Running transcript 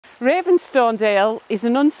Ravenstonedale is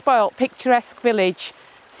an unspoilt, picturesque village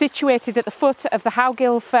situated at the foot of the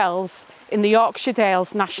Howgill Fells in the Yorkshire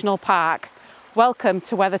Dales National Park. Welcome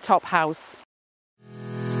to Weathertop House.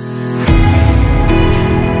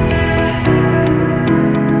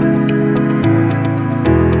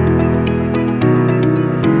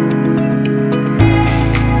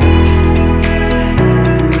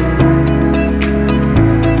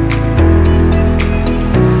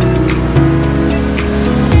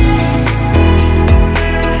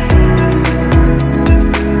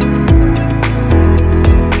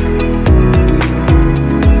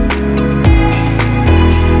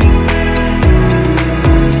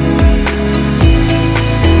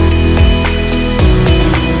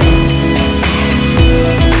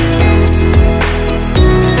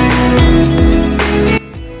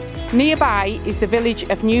 Nearby is the village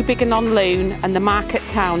of Newbiggin-on-Loon and the market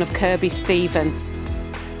town of Kirkby Stephen.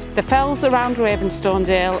 The fells around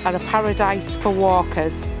Ravenstonedale are a paradise for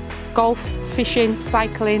walkers. Golf, fishing,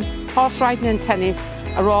 cycling, horse riding and tennis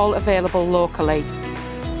are all available locally.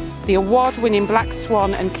 The award-winning Black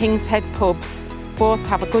Swan and King's Head pubs both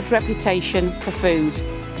have a good reputation for food,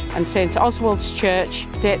 and St Oswald's Church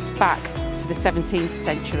dates back to the 17th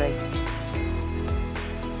century.